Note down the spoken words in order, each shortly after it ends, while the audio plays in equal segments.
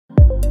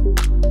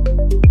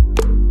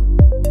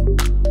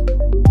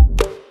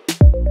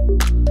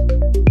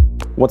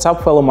What's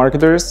up, fellow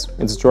marketers?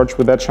 It's George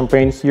with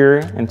AdChampagne here,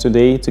 and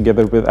today,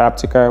 together with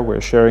Apptica,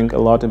 we're sharing a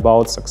lot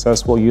about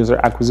successful user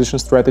acquisition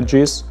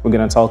strategies. We're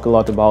gonna talk a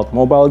lot about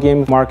mobile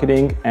game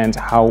marketing and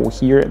how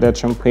here at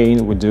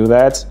AdChampagne we do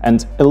that.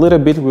 And a little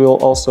bit we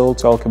will also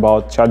talk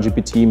about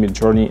ChatGPT,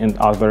 Midjourney, and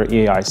other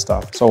AI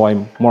stuff. So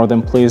I'm more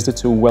than pleased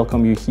to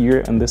welcome you here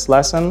in this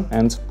lesson,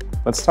 and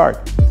let's start.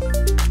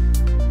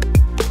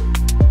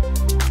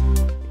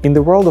 In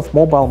the world of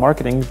mobile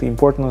marketing, the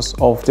importance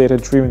of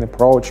data-driven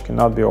approach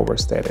cannot be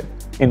overstated.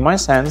 In my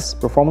sense,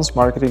 performance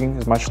marketing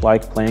is much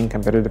like playing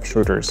competitive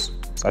shooters,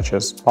 such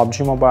as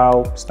PUBG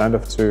Mobile,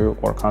 Standoff 2,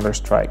 or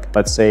Counter-Strike.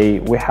 Let's say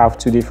we have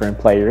two different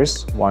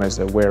players. One is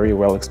a very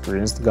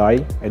well-experienced guy,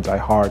 a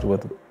diehard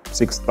with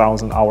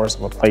 6,000 hours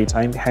of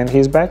playtime behind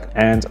his back,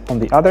 and on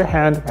the other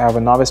hand, we have a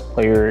novice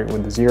player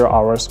with 0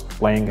 hours of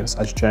playing in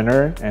such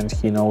genre, and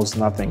he knows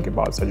nothing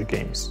about such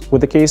games.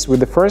 With the case with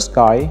the first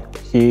guy,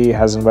 he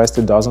has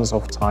invested dozens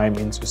of time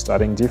into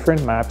studying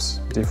different maps,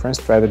 different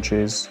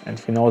strategies, and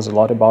he knows a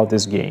lot about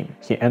this game.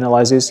 He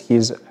analyzes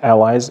his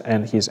allies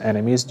and his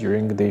enemies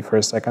during the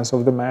first seconds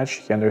of the match.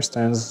 He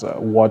understands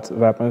what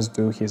weapons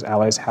do his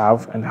allies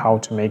have and how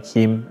to make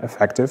him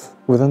effective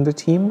within the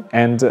team.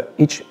 And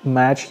each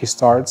match he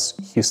starts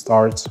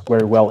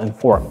very well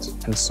informed.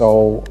 And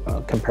so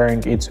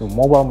comparing it to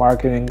mobile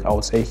marketing, I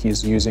would say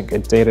he's using a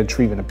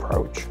data-driven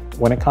approach.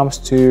 When it comes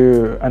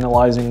to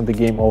analyzing the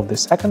game of the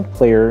second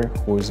player,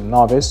 who is a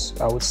novice,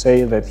 I would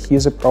say that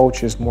his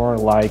approach is more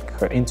like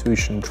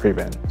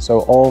intuition-driven.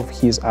 So all of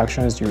his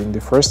actions during the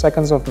first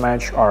seconds of the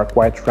match are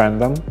quite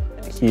random.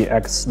 He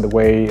acts the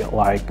way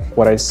like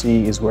what I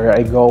see is where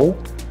I go.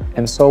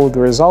 And so the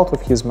result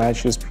of his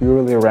match is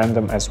purely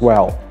random as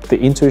well. The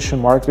intuition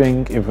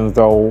marketing, even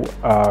though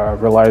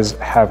relies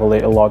heavily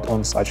a lot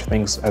on such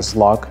things as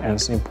luck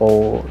and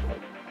simple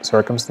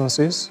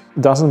circumstances,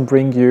 doesn't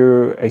bring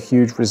you a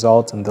huge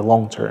result in the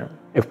long term.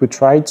 If we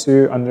try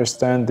to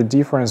understand the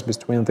difference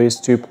between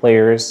these two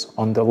players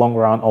on the long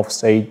run of,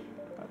 say,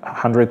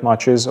 100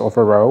 matches of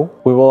a row,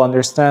 we will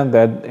understand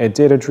that a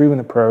data-driven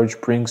approach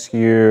brings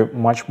you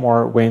much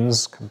more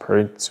wins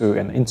compared to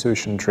an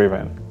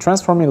intuition-driven.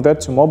 Transforming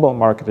that to mobile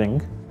marketing,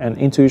 an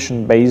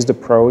intuition-based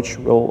approach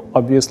will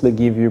obviously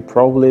give you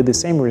probably the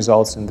same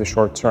results in the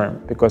short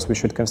term, because we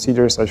should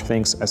consider such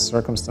things as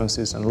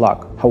circumstances and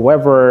luck.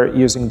 However,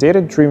 using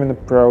data-driven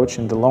approach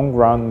in the long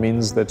run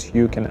means that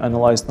you can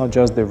analyze not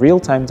just the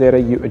real-time data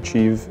you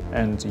achieve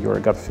and your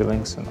gut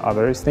feelings and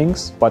other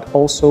things, but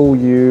also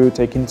you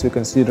take into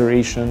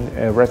consideration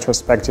a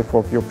retrospective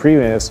of your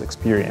previous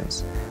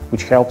experience,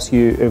 which helps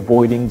you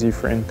avoiding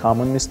different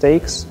common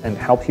mistakes and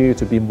help you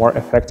to be more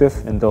effective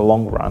in the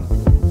long run.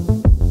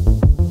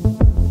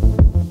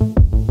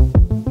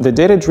 The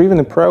data-driven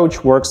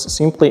approach works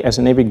simply as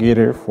a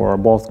navigator for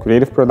both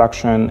creative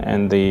production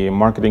and the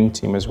marketing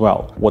team as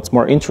well. What's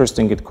more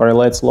interesting, it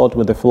correlates a lot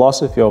with the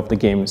philosophy of the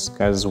games,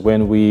 because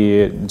when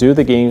we do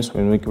the games,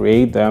 when we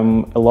create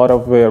them, a lot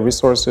of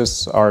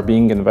resources are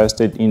being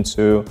invested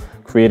into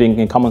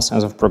creating a common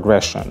sense of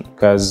progression,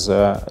 because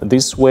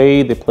this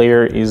way the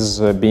player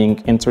is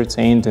being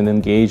entertained and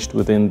engaged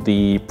within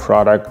the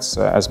products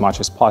as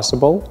much as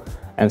possible.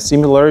 And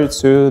similar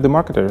to the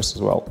marketers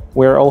as well.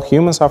 We're all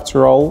humans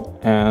after all,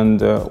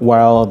 and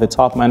while the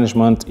top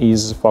management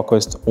is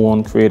focused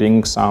on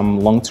creating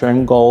some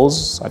long-term goals,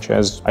 such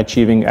as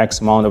achieving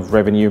X amount of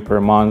revenue per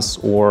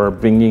month or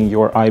bringing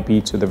your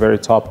IP to the very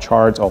top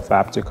chart of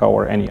Apptica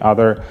or any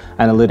other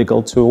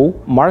analytical tool,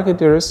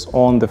 marketers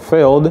on the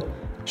field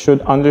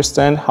should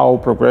understand how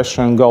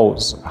progression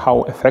goes,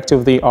 how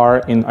effective they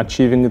are in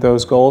achieving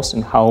those goals,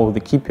 and how the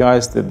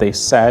KPIs that they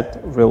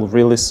set will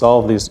really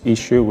solve this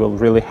issue, will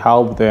really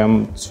help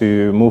them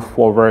to move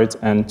forward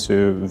and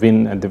to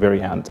win at the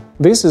very end.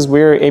 This is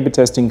where A/B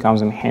testing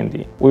comes in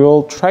handy. We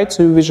will try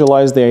to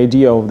visualize the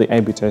idea of the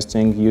A/B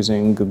testing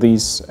using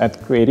this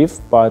at Creative,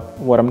 but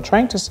what I'm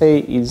trying to say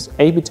is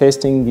A/B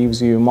testing gives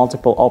you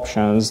multiple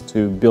options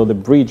to build a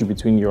bridge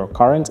between your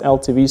current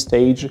LTV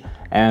stage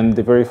and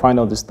the very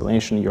final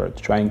destination you're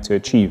trying to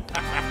achieve.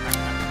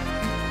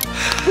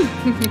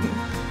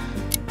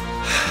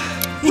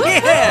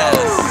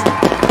 Yes!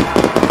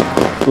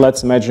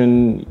 Let's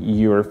imagine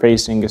you're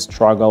facing a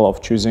struggle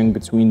of choosing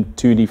between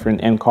two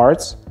different end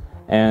cards.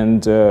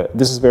 And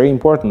this is very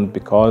important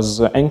because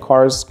end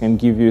cards can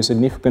give you a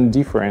significant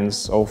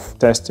difference of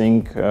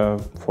testing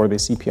for the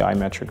CPI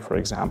metric, for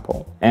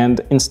example.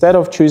 And instead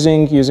of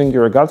choosing using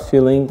your gut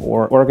feeling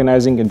or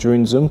organizing a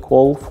joint Zoom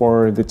call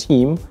for the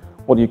team,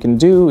 what you can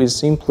do is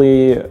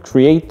simply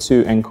create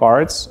two end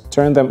cards,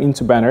 turn them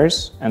into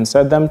banners, and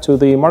set them to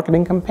the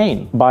marketing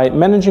campaign. By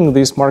managing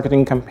this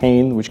marketing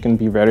campaign, which can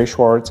be very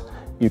short,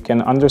 you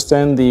can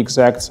understand the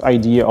exact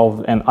idea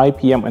of an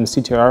IPM and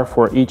CTR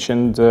for each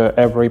and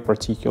every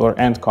particular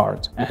end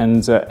card.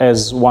 And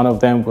as one of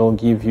them will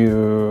give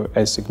you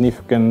a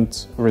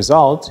significant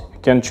result, you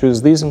can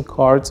choose these end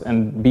cards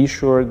and be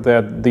sure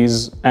that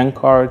this end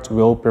card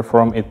will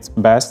perform its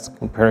best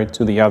compared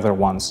to the other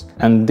ones.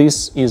 And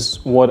this is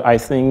what I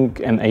think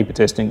an A/B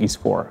testing is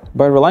for.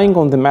 By relying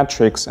on the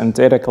metrics and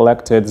data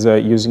collected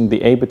using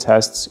the A/B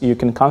tests, you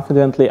can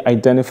confidently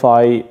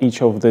identify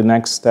each of the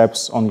next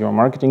steps on your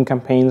marketing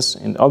campaigns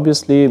and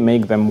obviously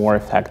make them more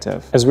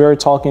effective. As we are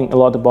talking a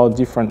lot about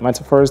different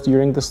metaphors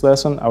during this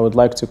lesson, I would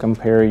like to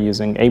compare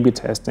using A/B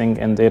testing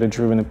and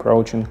data-driven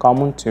approach in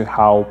common to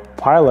how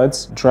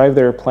pilots drive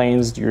their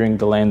planes during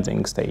the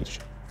landing stage.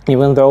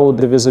 Even though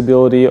the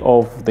visibility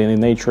of the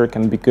nature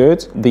can be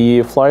good,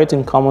 the flight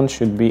in common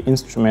should be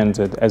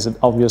instrumented, as it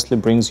obviously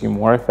brings you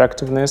more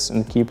effectiveness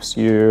and keeps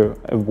you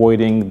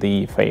avoiding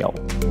the fail.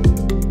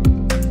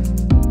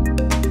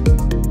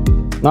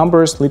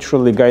 Numbers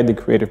literally guide the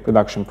creative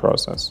production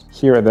process.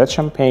 Here at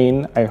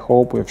AdChampagne, I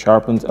hope we've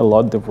sharpened a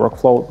lot the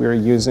workflow we're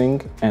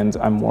using, and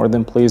I'm more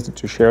than pleased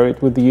to share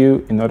it with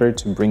you in order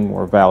to bring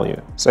more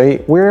value. So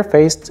we're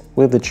faced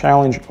with the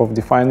challenge of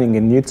defining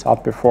a new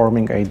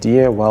top-performing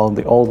idea while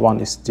the old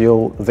one is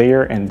still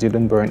there and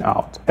didn't burn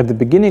out. At the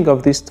beginning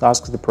of these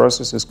tasks, the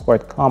process is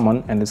quite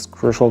common and it's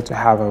crucial to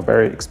have a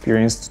very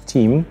experienced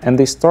team, and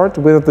they start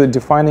with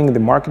defining the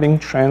marketing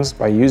trends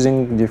by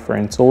using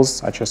different tools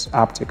such as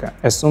Apptica.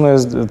 As soon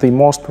as the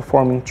most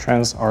performing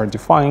trends are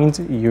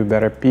defined, you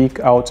better pick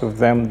out of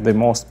them the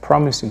most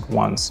promising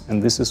ones,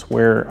 and this is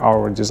where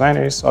our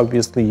designers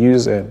obviously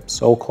use a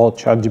so-called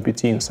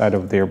ChatGPT inside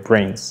of their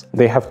brains.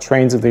 They have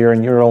trained their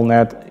neural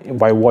net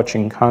by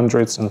watching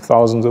hundreds and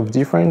thousands of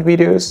different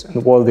videos,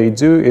 and what they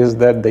do is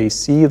that they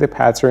see the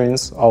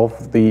patterns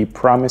of the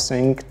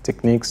promising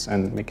techniques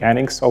and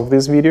mechanics of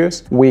these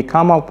videos. We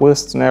come up with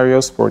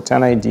scenarios for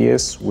 10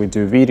 ideas, we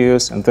do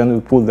videos, and then we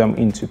put them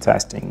into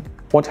testing.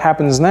 What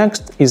happens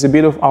next is a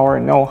bit of our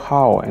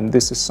know-how, and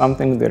this is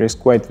something that is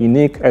quite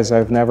unique, as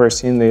I've never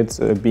seen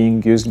it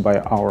being used by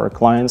our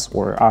clients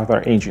or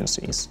other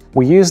agencies.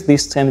 We use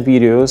these 10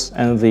 videos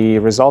and the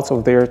results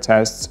of their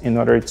tests in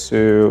order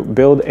to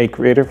build a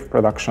creative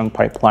production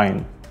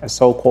pipeline, a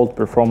so-called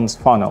performance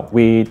funnel.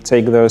 We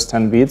take those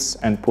 10 bits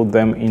and put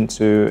them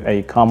into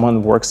a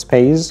common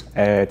workspace,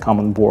 a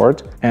common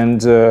board,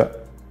 and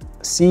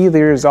see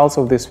the results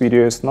of these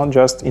videos, not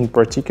just in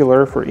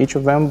particular for each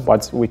of them,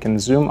 but we can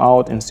zoom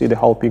out and see the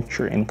whole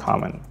picture in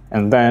common.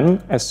 And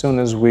then, as soon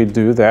as we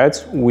do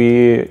that,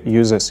 we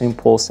use a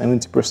simple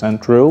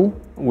 70% rule,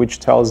 which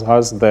tells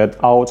us that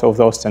out of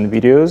those 10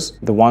 videos,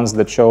 the ones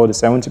that show the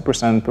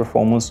 70%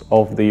 performance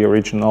of the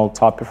original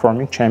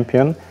top-performing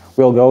champion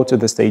will go to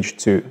the stage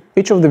 2.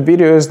 Each of the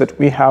videos that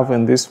we have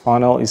in this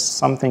funnel is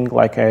something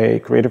like a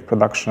creative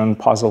production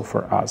puzzle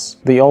for us.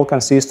 They all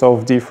consist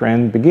of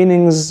different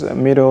beginnings,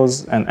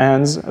 middles, and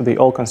ends. They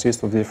all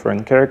consist of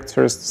different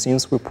characters,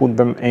 scenes we put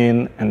them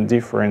in, and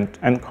different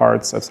end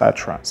cards,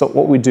 etc. So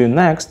what we do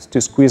next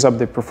to squeeze up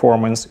the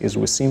performance is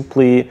we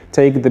simply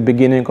take the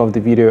beginning of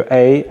the video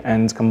A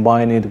and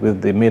combine it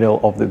with the middle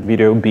of the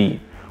video B.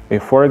 We,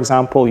 for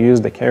example,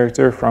 use the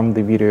character from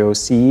the video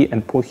C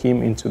and put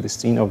him into the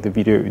scene of the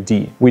video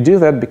D. We do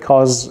that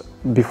because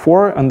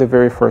before, on the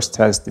very first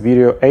test, the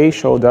video A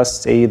showed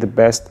us, say, the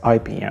best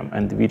IPM,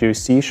 and the video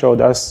C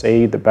showed us,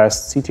 say, the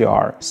best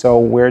CTR. So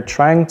we're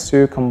trying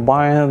to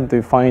combine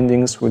the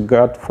findings we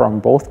got from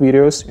both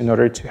videos in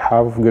order to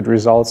have good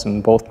results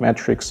in both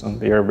metrics and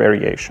their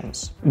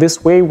variations.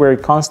 This way, we're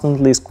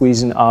constantly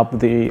squeezing up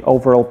the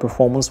overall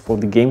performance for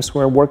the games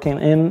we're working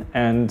in,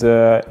 and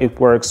it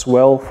works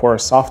well for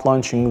soft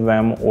launching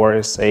them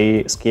or,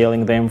 say,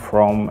 scaling them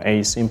from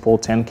a simple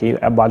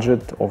 10K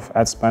budget of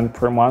ad spend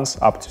per month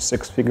up to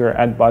six-figure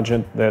ad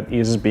budget that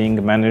is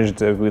being managed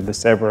with the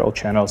several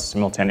channels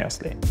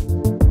simultaneously.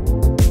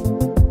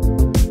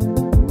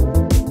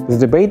 The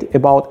debate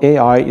about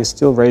AI is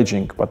still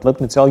raging, but let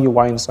me tell you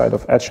why inside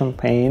of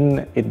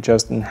AdChampagne it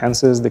just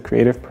enhances the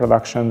creative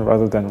production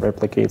rather than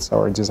replicates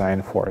our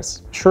design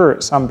force.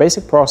 Sure, some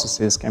basic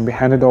processes can be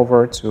handed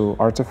over to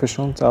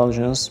artificial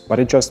intelligence, but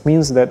it just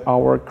means that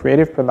our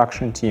creative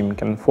production team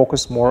can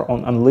focus more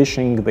on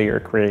unleashing their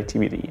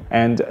creativity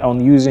and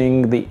on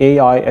using the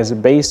AI as a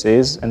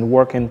basis and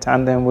work in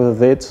tandem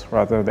with it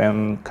rather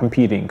than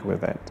competing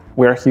with it.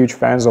 We are huge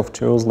fans of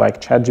tools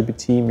like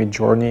ChatGPT,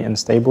 Midjourney, and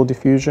Stable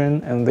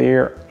Diffusion, and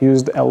they're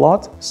used a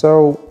lot.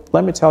 So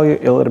let me tell you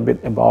a little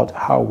bit about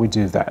how we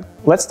do that.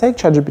 Let's take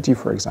ChatGPT,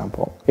 for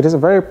example. It is a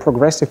very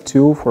progressive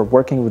tool for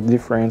working with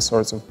different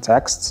sorts of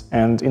texts,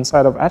 and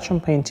inside of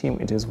AdChampagne team,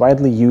 it is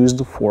widely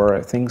used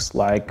for things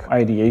like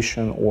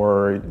ideation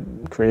or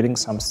creating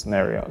some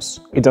scenarios.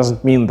 It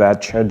doesn't mean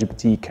that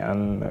ChatGPT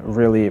can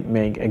really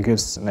make a good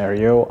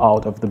scenario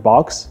out of the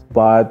box,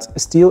 but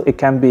still it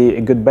can be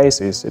a good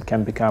basis. It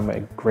can become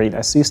a great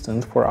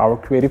assistant for our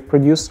creative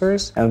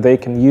producers, and they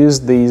can use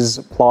these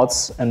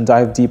plots and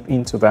dive deep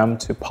into them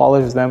to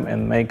polish them and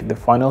make the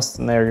final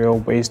scenario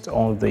based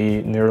on the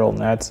neural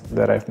net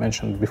that I've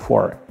mentioned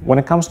before. When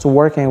it comes to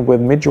working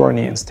with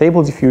Midjourney and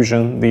Stable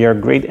Diffusion, they are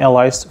great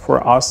allies for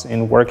us in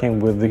working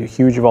with the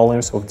huge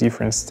volumes of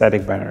different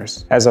static banners.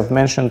 As I've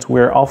mentioned,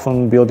 we're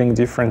often building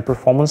different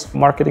performance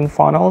marketing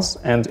funnels,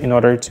 and in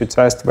order to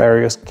test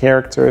various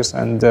characters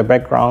and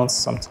backgrounds,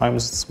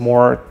 sometimes it's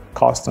more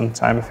cost and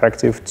time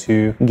effective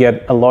to get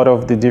a lot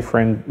of the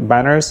different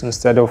banners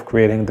instead of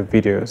creating the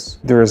videos.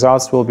 The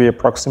results will be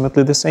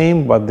approximately the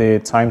same, but the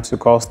time to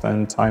cost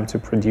and time to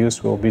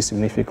produce will be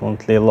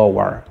significantly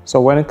lower. So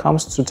when it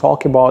comes to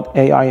talk about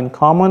AI in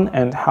common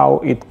and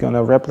how it's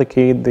gonna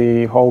replicate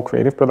the whole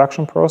creative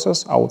production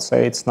process, I would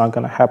say it's not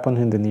gonna happen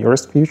in the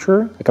nearest future.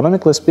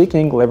 Economically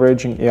speaking,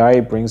 leveraging AI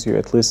brings you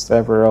at least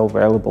several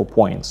valuable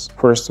points.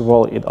 First of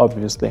all, it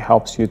obviously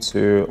helps you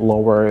to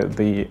lower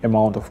the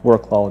amount of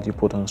workload you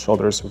put on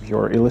shoulders of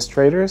your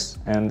illustrators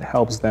and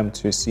helps them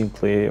to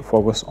simply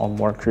focus on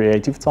more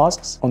creative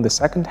tasks. On the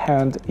second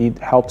hand, it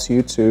helps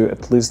you to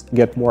at least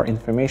get more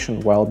information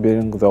while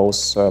building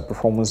those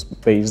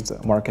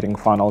performance-based marketing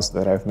funnels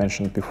that I've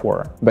mentioned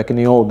before. Back in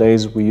the old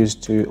days, we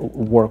used to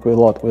work a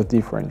lot with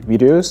different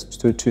videos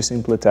to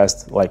simply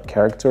test like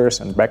characters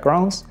and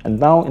backgrounds. And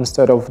now,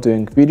 instead of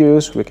doing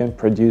videos, we can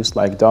produce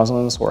like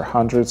dozens or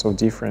hundreds of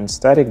different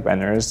static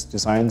banners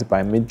designed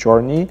by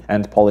Midjourney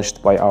and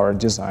polished by our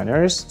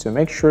designers to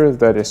make sure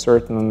that a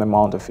certain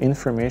amount of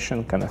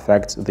information can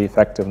affect the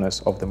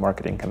effectiveness of the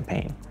marketing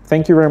campaign.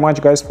 Thank you very much,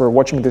 guys, for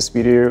watching this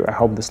video. I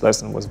hope this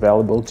lesson was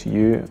valuable to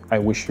you. I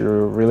wish you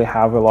really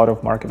have a lot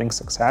of marketing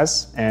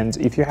success. And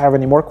if you have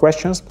any more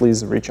questions,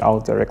 please reach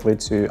out directly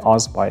to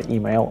us by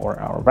email or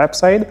our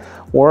website,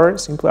 or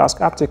simply ask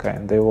Apptica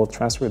and they will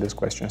transfer these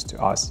questions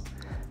to us.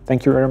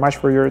 Thank you very much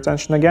for your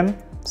attention again.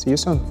 See you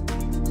soon.